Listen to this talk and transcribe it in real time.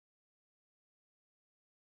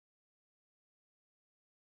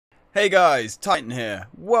Hey guys, Titan here.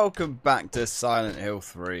 Welcome back to Silent Hill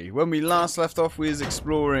 3. When we last left off, we was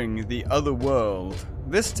exploring the other world.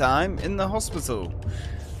 This time in the hospital,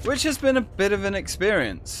 which has been a bit of an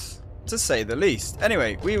experience, to say the least.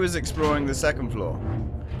 Anyway, we was exploring the second floor.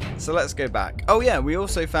 So let's go back. Oh yeah, we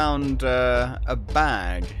also found a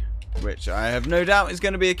bag, which I have no doubt is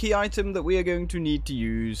going to be a key item that we are going to need to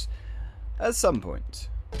use at some point.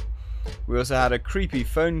 We also had a creepy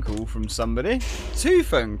phone call from somebody. 2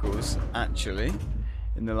 phone calls, actually,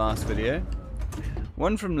 in the last video.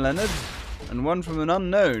 One from Leonard, and one from an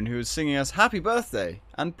unknown who was singing us happy birthday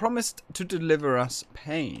and promised to deliver us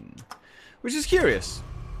pain. Which is curious.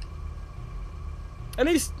 At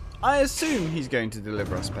least, I assume he's going to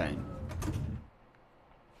deliver us pain.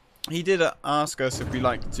 He did ask us if we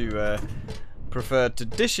like to prefer to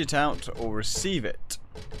dish it out or receive it.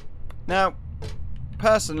 Now,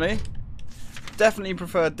 personally, definitely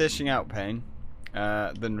prefer dishing out pain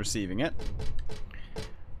than receiving it.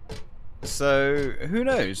 So, who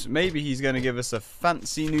knows? Maybe he's going to give us a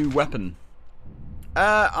fancy new weapon.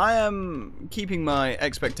 I am keeping my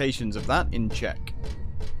expectations of that in check.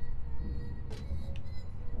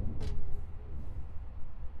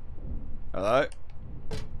 Hello?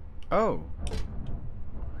 Oh.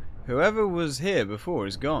 Whoever was here before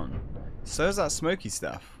is gone. So is that smoky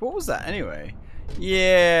stuff. What was that anyway?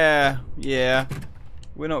 Yeah.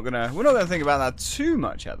 We're not gonna think about that too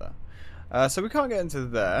much, Heather. So we can't get into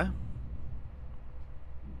there.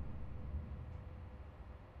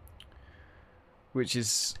 Which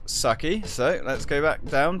is sucky. So let's go back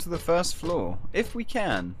down to the first floor. If we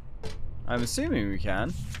can. I'm assuming we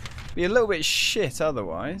can. Be a little bit shit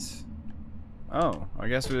otherwise. Oh, I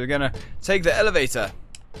guess we were gonna take the elevator.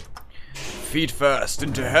 Feet first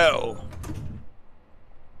into hell.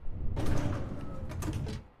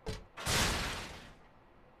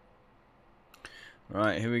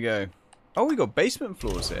 Right, here we go. Oh, we got basement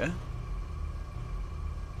floors here.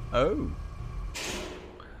 Oh.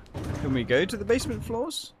 Can we go to the basement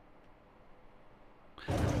floors?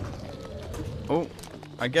 Oh,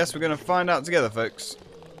 I guess we're going to find out together, folks.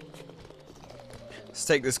 Let's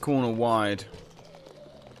take this corner wide.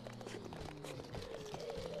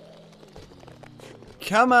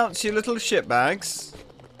 Come out, you little shitbags.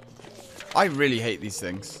 I really hate these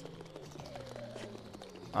things.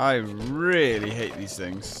 I really hate these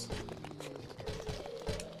things.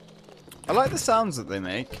 I like the sounds that they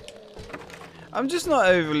make. I'm just not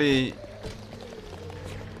overly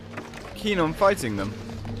keen on fighting them.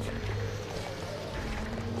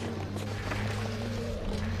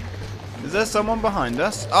 Is there someone behind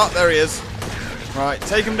us? Oh, there he is. Right,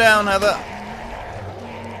 take him down, Heather.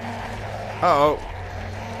 Uh-oh.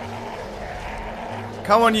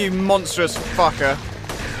 Come on, you monstrous fucker.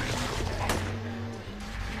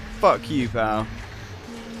 Fuck you, pal.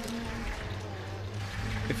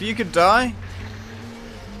 If you could die,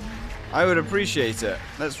 I would appreciate it.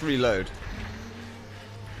 Let's reload.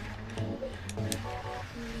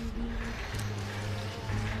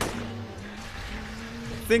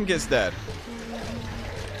 Think it's dead.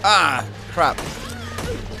 Ah, crap.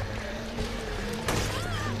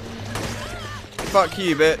 Fuck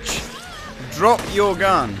you, bitch. Drop your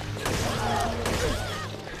gun.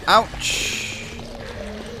 Ouch.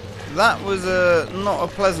 That was not a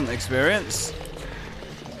pleasant experience.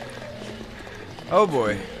 Oh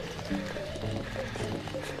boy.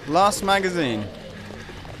 Last magazine.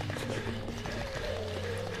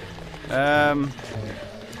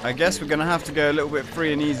 I guess we're gonna have to go a little bit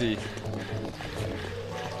free and easy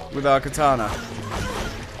with our katana.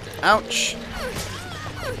 Ouch.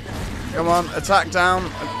 Come on, attack down.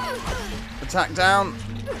 Attack down.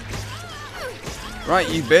 Right,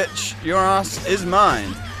 you bitch. Your ass is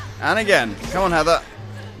mine. And again. Come on, Heather.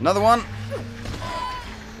 Another one.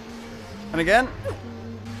 And again.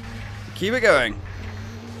 Keep it going.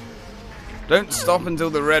 Don't stop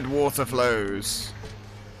until the red water flows.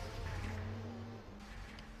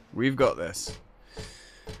 We've got this.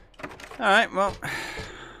 Alright, well,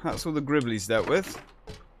 that's all the Gribblies dealt with.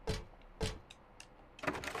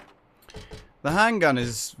 The handgun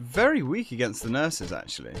is very weak against the nurses,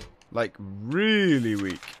 actually. Like, really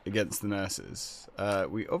weak against the nurses.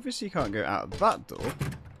 We obviously can't go out of that door.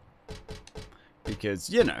 Because,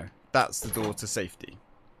 you know, that's the door to safety.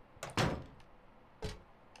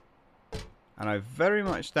 And I very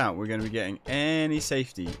much doubt we're going to be getting any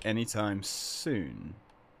safety anytime soon.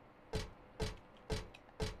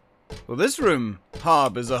 Well, this room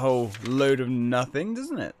harbours a whole load of nothing,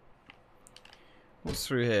 doesn't it? What's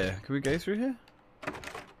through here? Can we go through here?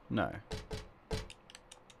 No.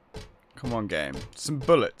 Come on, game. Some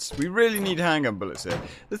bullets. We really need handgun bullets here.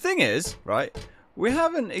 The thing is, right, We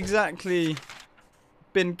haven't exactly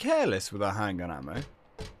been careless with our handgun ammo.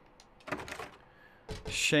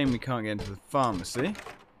 Shame we can't get into the pharmacy.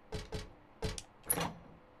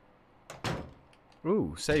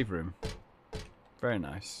 Ooh, save room. Very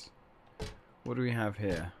nice. What do we have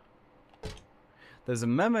here? There's a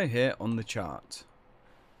memo here on the chart.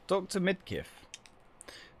 Dr. Midkiff.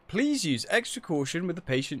 Please use extra caution with the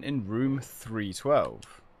patient in room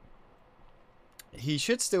 312. He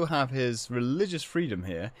should still have his religious freedom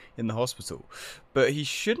here in the hospital, but he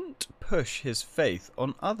shouldn't push his faith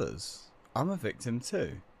on others. I'm a victim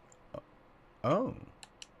too. Oh.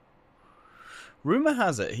 Rumour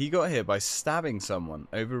has it he got here by stabbing someone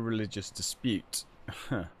over a religious dispute.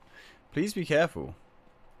 Please be careful.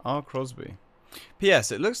 R. Crosby.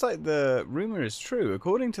 P.S. It looks like the rumour is true.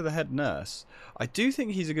 According to the head nurse, I do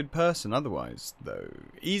think he's a good person otherwise, though.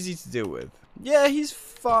 Easy to deal with. Yeah, he's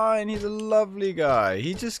fine. He's a lovely guy.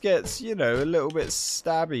 He just gets, you know, a little bit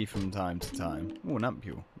stabby from time to time. Oh, an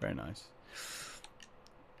ampule. Very nice.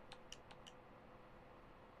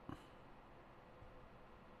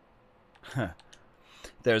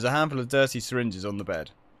 There's a handful of dirty syringes on the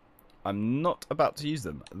bed. I'm not about to use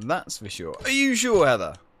them, that's for sure. Are you sure,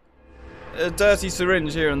 Heather? A dirty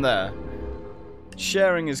syringe here and there.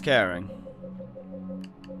 Sharing is caring.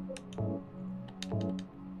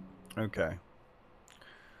 Okay.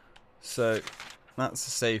 So, that's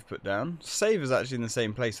the save put down. Save is actually in the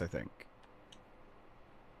same place, I think.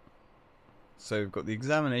 So, we've got the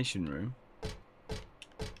examination room,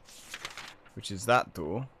 which is that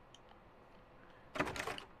door.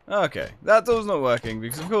 Okay, that door's not working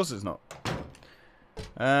because of course it's not.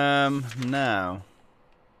 Now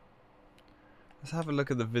let's have a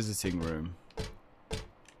look at the visiting room.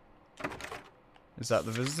 Is that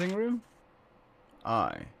the visiting room?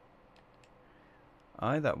 Aye,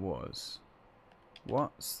 that was.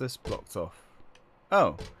 What's this blocked off?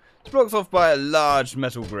 Oh, it's blocked off by a large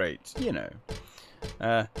metal grate. You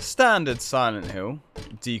know, standard Silent Hill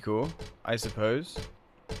decor, I suppose.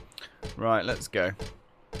 Right, let's go.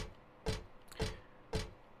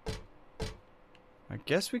 I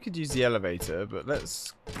guess we could use the elevator, but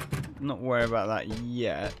let's not worry about that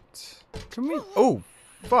yet. Can we? Oh,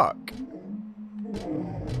 fuck.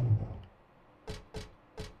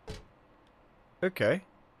 Okay.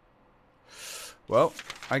 Well,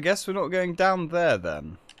 I guess we're not going down there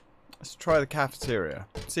then. Let's try the cafeteria.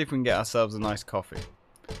 See if we can get ourselves a nice coffee.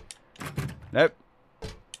 Nope.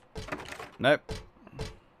 Nope.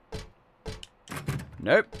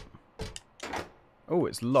 Nope. Oh,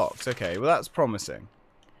 it's locked. Okay, well that's promising.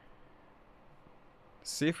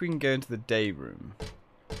 See if we can go into the day room.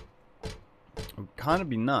 Would kind of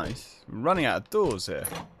be nice. We're running out of doors here.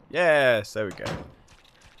 Yes, there we go.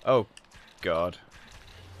 Oh, God.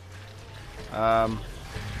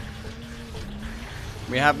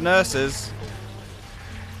 We have nurses,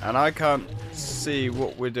 and I can't see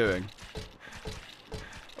what we're doing.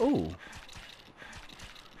 Oh,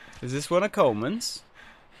 is this one of Coleman's?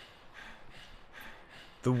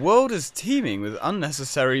 The world is teeming with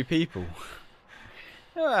unnecessary people.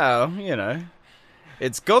 Well, you know.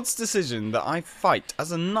 It's God's decision that I fight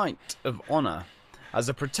as a knight of honor. As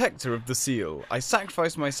a protector of the seal, I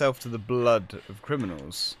sacrifice myself to the blood of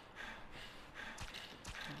criminals.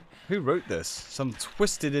 Who wrote this? Some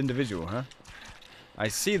twisted individual, huh? I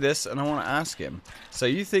see this and I want to ask him. So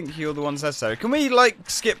you think you're the ones necessary? Can we, like,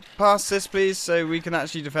 skip past this, please, so we can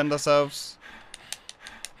actually defend ourselves?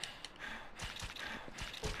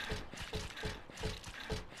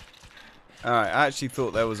 Alright, I actually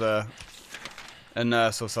thought there was a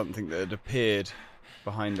nurse or something that had appeared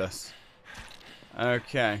behind us.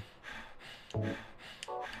 Okay.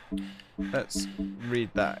 Let's read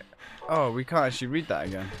that. Oh, we can't actually read that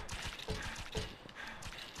again.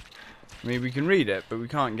 I mean, we can read it, but we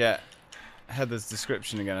can't get Heather's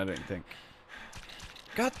description again, I don't think.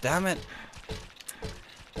 God damn it.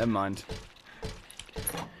 Never mind.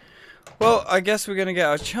 Well, I guess we're going to get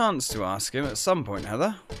our chance to ask him at some point,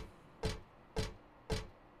 Heather.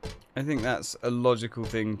 I think that's a logical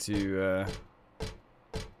thing to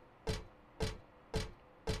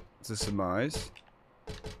surmise.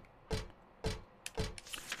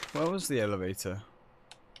 Where was the elevator?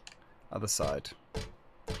 Other side.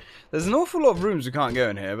 There's an awful lot of rooms we can't go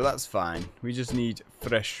in here, but that's fine. We just need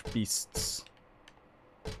fresh beasts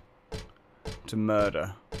to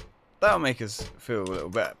murder. That'll make us feel a little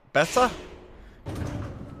bit better.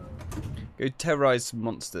 Go terrorize some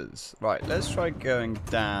monsters. Right, let's try going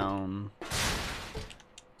down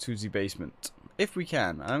to the basement. If we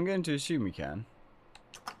can. I'm going to assume we can.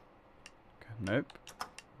 Nope.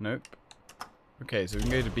 Nope. Okay, so we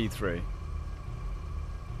can go to B3.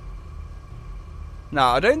 No,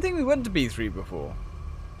 I don't think we went to B3 before.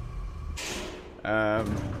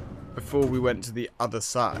 Before we went to the other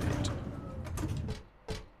side.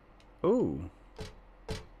 Ooh.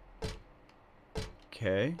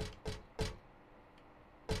 Okay.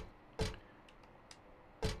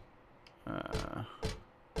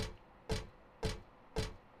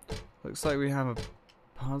 Looks like we have a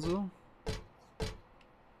puzzle.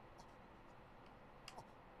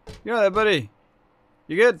 You all right there, buddy?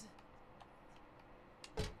 You good?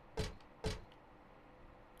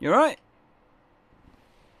 You alright?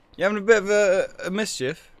 You having a bit of a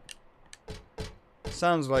mischief?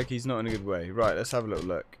 Sounds like he's not in a good way. Right, let's have a little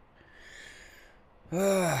look.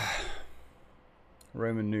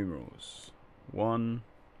 Roman numerals. 1,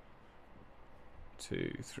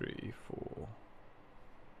 2, 3, 4.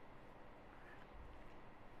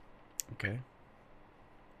 Okay.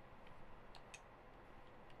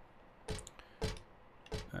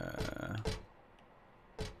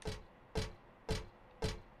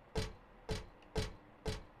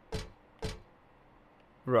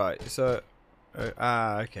 Right, so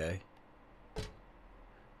okay.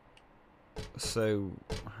 So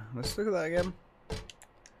let's look at that again.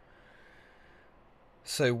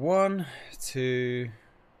 So 1, 2,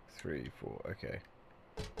 3, 4. Okay.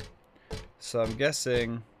 So I'm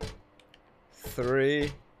guessing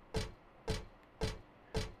 3,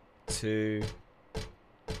 2,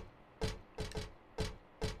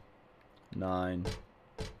 9,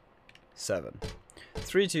 7.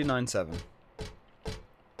 3, 2, 9, 7.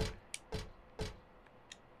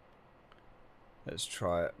 Let's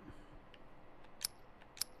try it.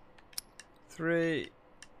 3,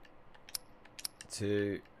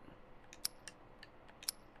 2,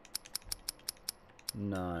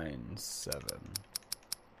 9, 7.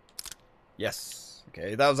 Yes.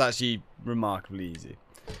 Okay, that was actually remarkably easy.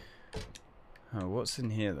 Oh, what's in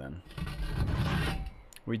here then?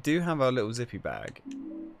 We do have our little zippy bag.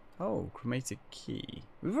 Oh, cremated key.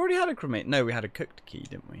 We've already had a cremate. No, we had a cooked key,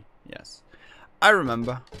 didn't we? Yes. I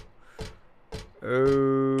remember.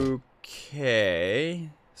 Okay.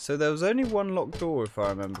 So there was only one locked door, if I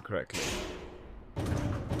remember correctly.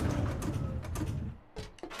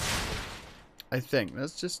 I think.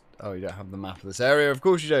 Let's just... Oh, you don't have the map of this area. Of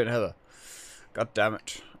course you don't, Heather. God damn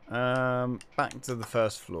it. Back to the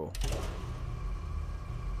first floor.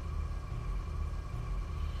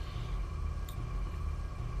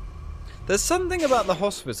 There's something about the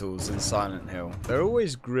hospitals in Silent Hill. They're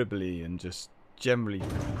always gribbly and just generally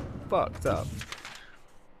fucked up.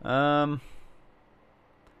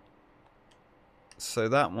 So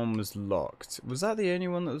that one was locked. Was that the only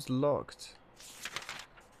one that was locked?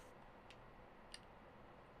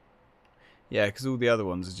 Yeah, because all the other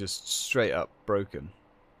ones are just straight up broken.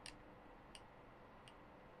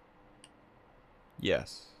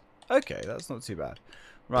 Yes. Okay, that's not too bad.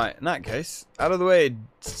 Right, in that case, out of the way,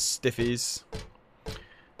 stiffies.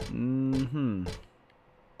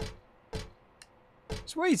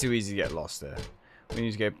 It's way too easy to get lost there. We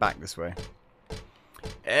need to go back this way.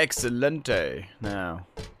 Excelente. Now,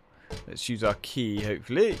 let's use our key,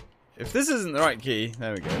 hopefully. If this isn't the right key,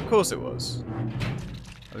 there we go. Of course it was.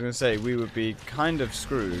 I was going to say, we would be kind of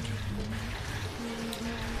screwed.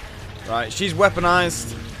 Right, she's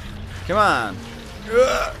weaponized. Come on.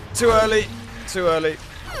 Ugh, too early. Too early.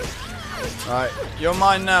 Right, you're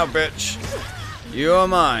mine now, bitch. You're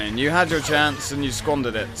mine. You had your chance and you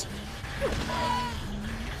squandered it.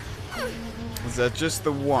 Is there just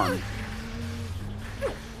the one?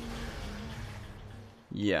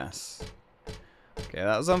 Yes. Okay,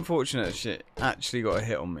 that was unfortunate. She actually got a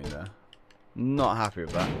hit on me there. Not happy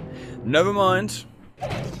with that. Never mind.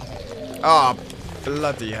 Ah,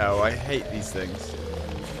 bloody hell. I hate these things.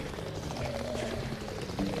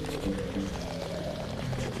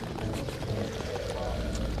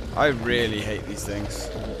 I really hate these things.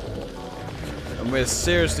 And we're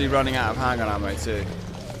seriously running out of handgun ammo too.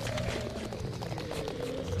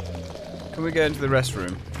 Can we go into the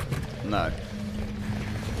restroom? No.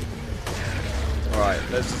 Alright,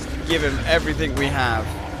 let's just give him everything we have.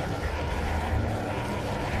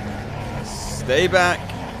 Stay back.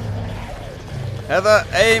 Heather,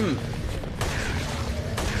 aim.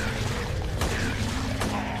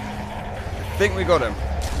 I think we got him.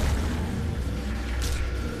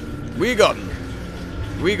 We got him.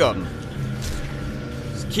 We got him.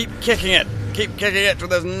 Just keep kicking it. Keep kicking it till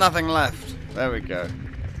there's nothing left. There we go.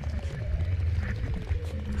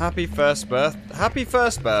 Happy first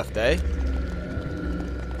birthday.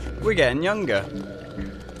 We're getting younger.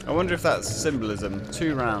 I wonder if that's symbolism.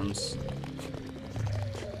 2 rounds.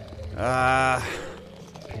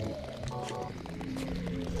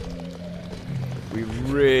 We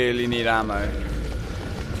really need ammo.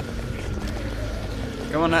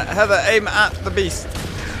 Come on, Heather, aim at the beast.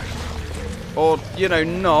 Or, you know,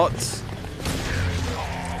 not.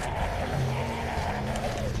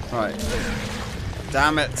 Right.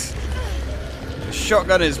 Damn it. The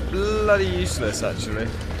shotgun is bloody useless, actually.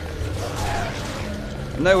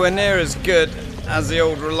 Nowhere near as good as the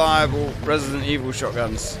old reliable Resident Evil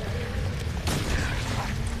shotguns.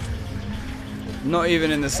 Not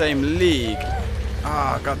even in the same league.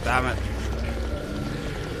 Ah, god damn it.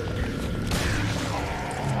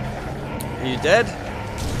 Are you dead?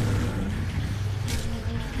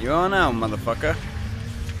 You are now, motherfucker.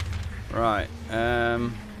 Right,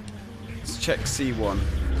 let's check C1.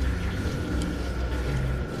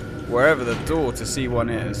 Wherever the door to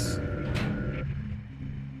C1 is.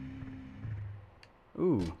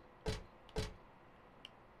 Ooh.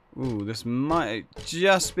 Ooh, this might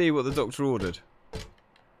just be what the doctor ordered.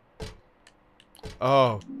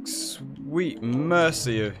 Oh, sweet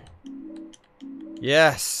mercy.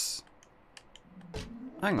 Yes.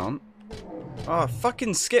 Hang on. Oh, I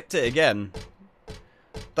fucking skipped it again.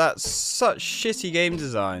 That's such shitty game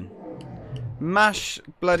design. Mash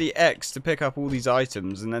bloody X to pick up all these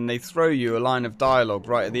items, and then they throw you a line of dialogue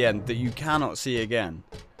right at the end that you cannot see again.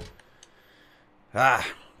 Ah,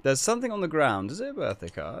 there's something on the ground. Is it a birthday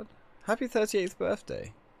card? Happy 38th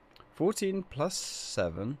birthday. 14 plus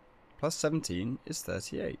 7 plus 17 is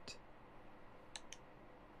 38.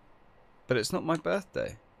 But it's not my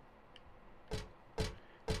birthday.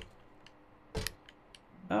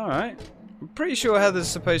 Alright. I'm pretty sure Heather's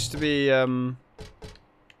supposed to be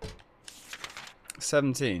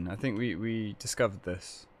 17. I think we discovered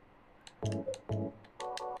this.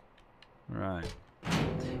 Right.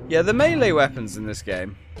 Yeah, the melee weapons in this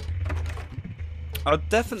game are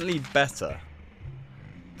definitely better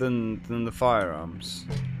than the firearms.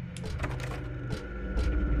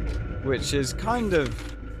 Which is kind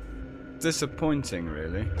of disappointing,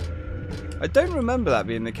 really. I don't remember that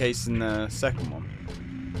being the case in the second one.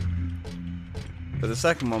 But the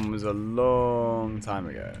second one was a long time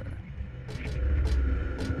ago.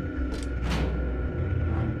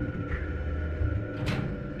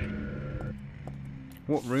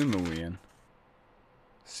 What room are we in?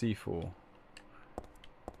 C4.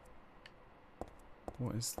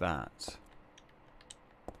 What is that?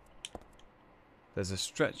 There's a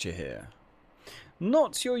stretcher here.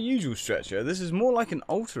 Not your usual stretcher. This is more like an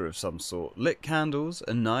altar of some sort. Lit candles,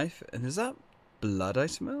 a knife, and is that blood I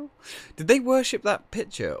smell? Did they worship that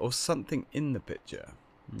picture or something in the picture?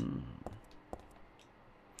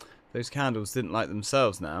 Those candles didn't light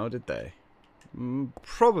themselves now, did they?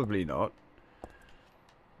 Probably not.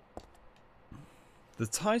 The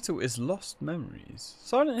title is Lost Memories.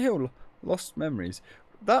 Silent Hill Lost Memories.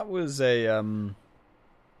 That was a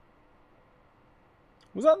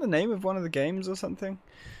was that the name of one of the games or something?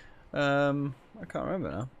 I can't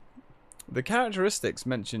remember now. The characteristics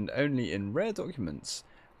mentioned only in rare documents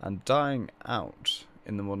and dying out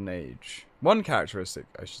in the modern age. One characteristic,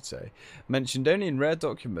 I should say, mentioned only in rare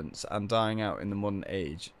documents and dying out in the modern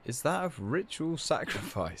age is that of ritual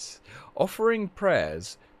sacrifice. Offering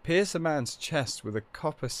prayers, pierce a man's chest with a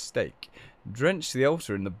copper stake, drench the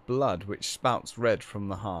altar in the blood which spouts red from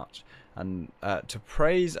the heart, and to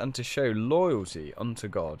praise and to show loyalty unto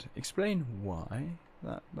God. Explain why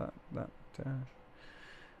that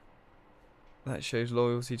shows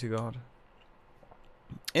loyalty to God.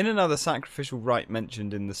 In another sacrificial rite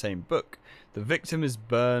mentioned in the same book, the victim is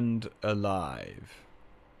burned alive.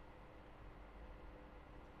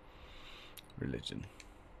 Religion.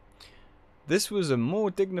 This was a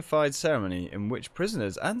more dignified ceremony in which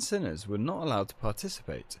prisoners and sinners were not allowed to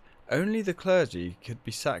participate. Only the clergy could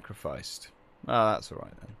be sacrificed. Ah, that's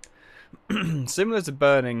alright then. Similar to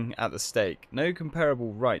burning at the stake, no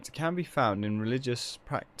comparable rite can be found in religious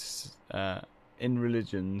practice. In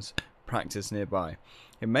religions practiced nearby.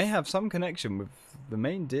 It may have some connection with the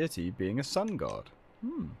main deity being a sun god.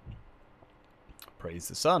 Praise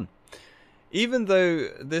the sun. Even though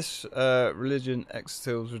this religion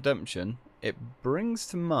extols redemption, it brings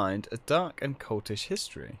to mind a dark and cultish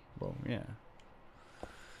history. Well, yeah.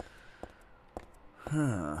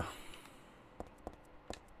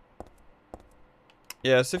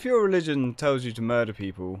 Yeah, so if your religion tells you to murder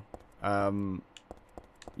people,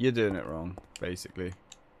 you're doing it wrong, basically.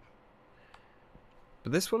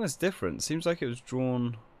 But this one is different. Seems like it was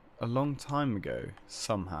drawn a long time ago,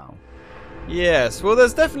 somehow. Yes, well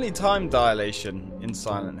there's definitely time dilation in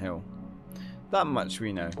Silent Hill. That much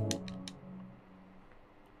we know.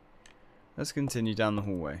 Let's continue down the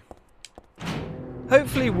hallway.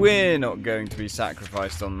 Hopefully we're not going to be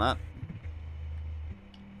sacrificed on that.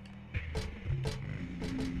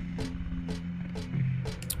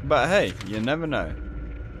 But hey, you never know.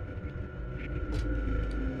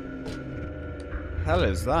 hell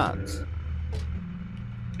is that?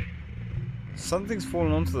 Something's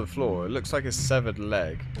fallen onto the floor. It looks like a severed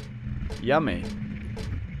leg. Yummy.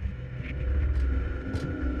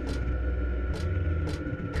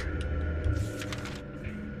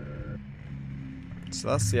 So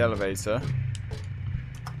that's the elevator.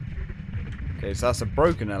 Okay, so that's a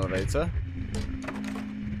broken elevator.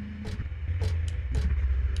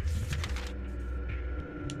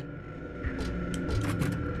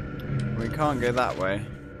 We can't go that way.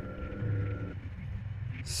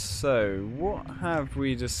 So, what have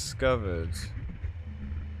we discovered?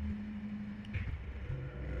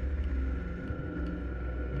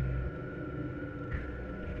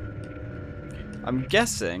 I'm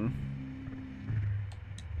guessing...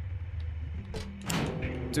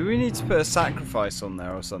 Do we need to put a sacrifice on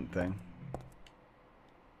there or something?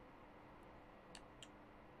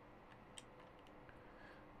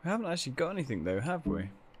 We haven't actually got anything though, have we?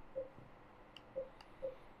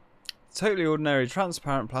 Totally ordinary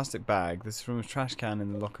transparent plastic bag. This is from a trash can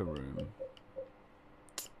in the locker room.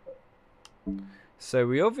 So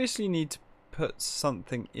we obviously need to put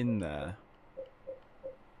something in there.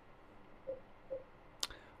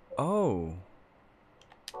 Oh.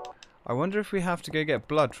 I wonder if we have to go get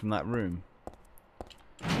blood from that room.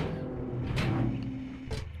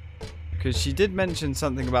 Because she did mention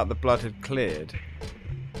something about the blood had cleared.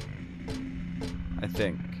 I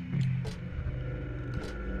think.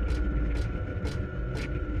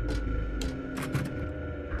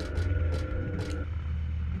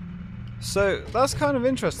 So, that's kind of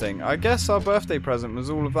interesting. I guess our birthday present was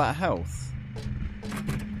all of that health.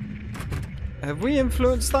 Have we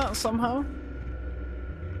influenced that somehow?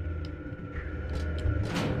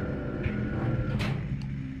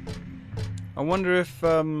 I wonder if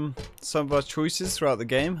some of our choices throughout the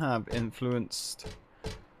game have influenced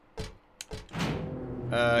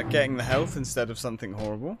getting the health instead of something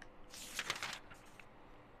horrible.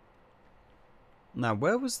 Now,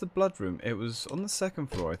 where was the blood room? It was on the second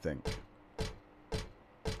floor, I think.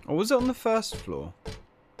 Or was it on the first floor?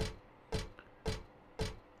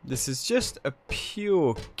 This is just a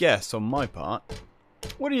pure guess on my part.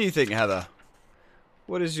 What do you think, Heather?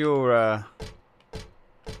 What is your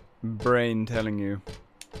brain telling you?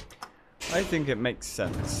 I think it makes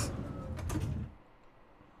sense.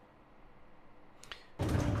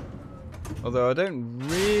 Although I don't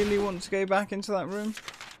really want to go back into that room.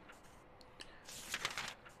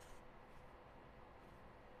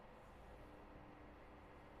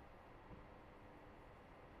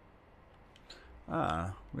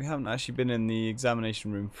 Ah, we haven't actually been in the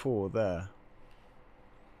examination room 4 there.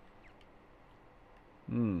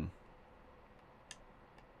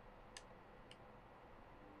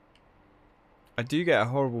 I do get a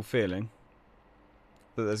horrible feeling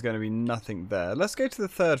that there's going to be nothing there. Let's go to the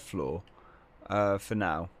 3rd floor for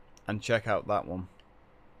now and check out that one.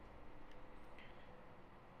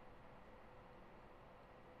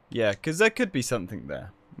 Yeah, because there could be something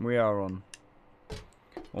there. We are on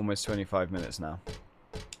almost 25 minutes now.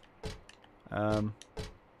 There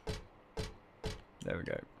we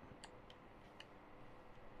go.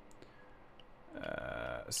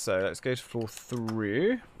 So let's go to floor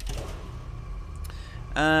 3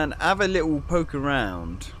 and have a little poke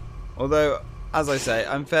around. Although, as I say,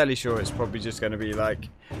 I'm fairly sure it's probably just going to be like,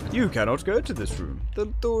 you cannot go to this room. The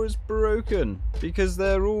door is broken. Because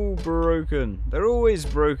they're all broken. They're always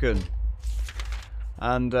broken.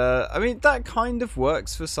 And, I mean, that kind of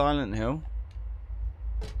works for Silent Hill.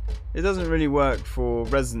 It doesn't really work for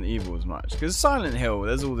Resident Evil as much. Because Silent Hill,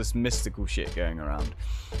 there's all this mystical shit going around.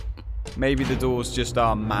 Maybe the doors just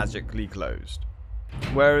are magically closed.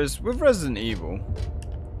 Whereas with Resident Evil,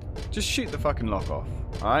 just shoot the fucking lock off.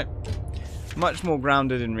 Alright? Much more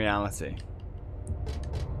grounded in reality.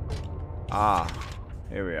 Ah,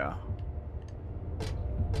 here we are.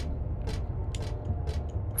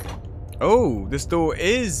 Oh, this door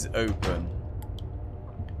is open.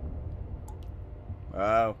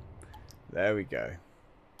 Well, there we go.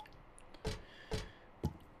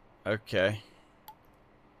 Okay.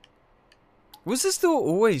 Was this door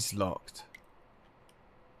always locked?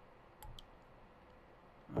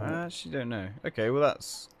 I actually don't know. Okay, well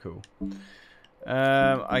that's cool.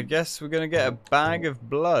 I guess we're going to get a bag of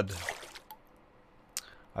blood.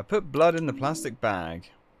 I put blood in the plastic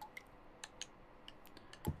bag.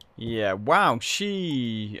 Yeah, wow,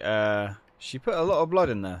 she put a lot of blood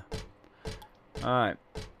in there. Alright.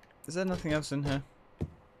 Is there nothing else in here?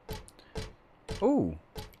 Ooh.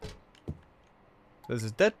 There's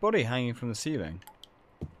a dead body hanging from the ceiling.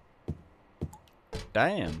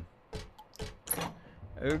 Damn.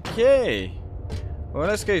 Okay. Well,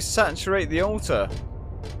 let's go saturate the altar.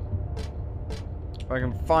 If I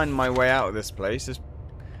can find my way out of this place. This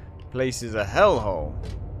place is a hellhole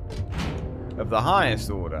of the highest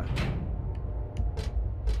order.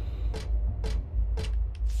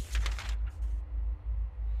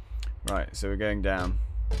 Right, so we're going down.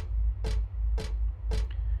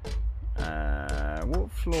 What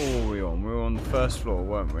floor were we on? We were on the first floor,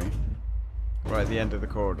 weren't we? Right at the end of the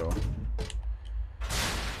corridor.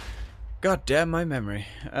 God damn my memory.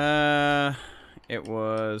 It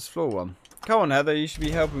was floor 1. Come on, Heather, you should be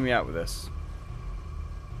helping me out with this.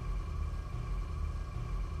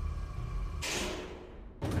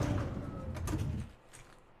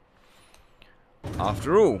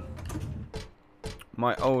 After all,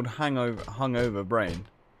 my old hungover brain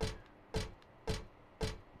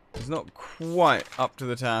is not quite up to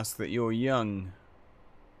the task that your young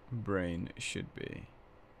brain should be.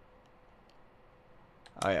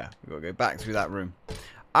 Oh yeah, we've got to go back through that room.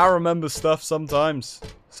 I remember stuff sometimes.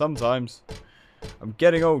 Sometimes. I'm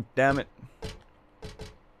getting old, damn it.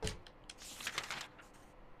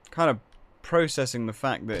 Kind of processing the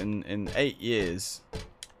fact that in 8 years,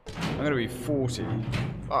 I'm going to be 40.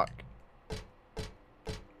 Fuck.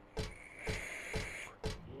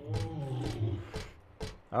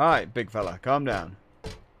 Alright, big fella, calm down.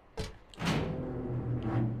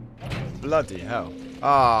 Bloody hell.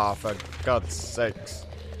 Ah, for God's sakes.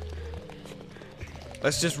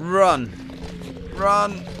 Let's just run.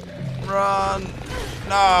 Run. Run.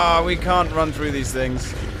 No, we can't run through these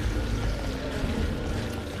things.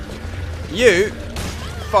 You.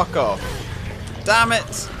 Fuck off. Damn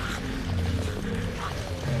it.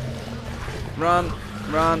 Run.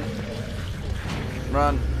 Run.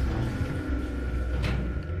 Run.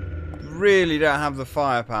 Really don't have the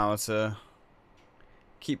firepower to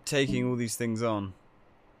keep taking all these things on.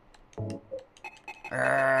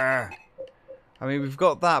 I mean, we've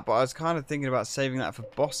got that, but I was kind of thinking about saving that for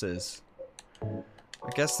bosses. I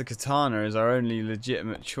guess the katana is our only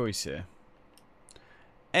legitimate choice here.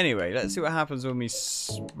 Anyway, let's see what happens when we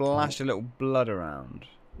splash a little blood around.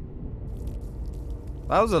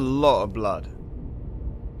 That was a lot of blood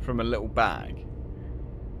from a little bag.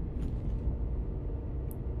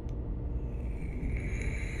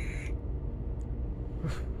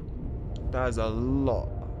 That is a lot.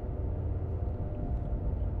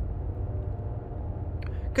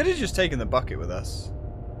 Could have just taken the bucket with us.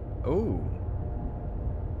 Ooh.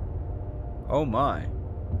 Oh my.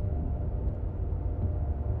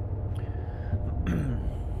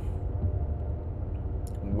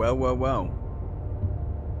 Well, well, well.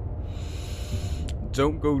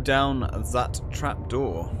 Don't go down that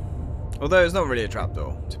trapdoor. Although it's not really a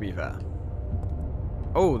trapdoor, to be fair.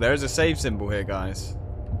 Oh, there is a save symbol here, guys.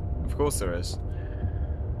 Of course there is.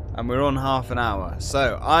 And we're on half an hour.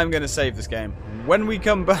 So, I'm going to save this game. When we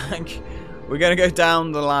come back, we're going to go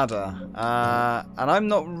down the ladder. And I'm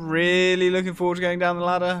not really looking forward to going down the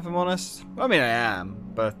ladder, if I'm honest. I mean, I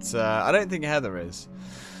am. But I don't think Heather is.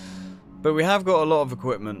 But we have got a lot of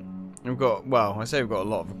equipment. We've got, well, I say we've got a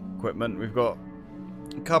lot of equipment. We've got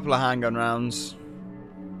a couple of handgun rounds.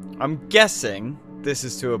 I'm guessing this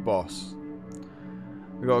is to a boss.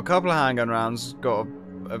 We've got a couple of handgun rounds. Got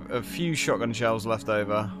a few shotgun shells left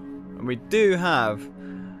over. And we do have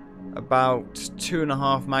about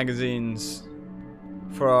 2.5 magazines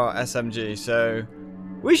for our SMG. So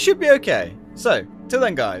we should be okay. So, till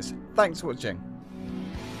then guys, thanks for watching.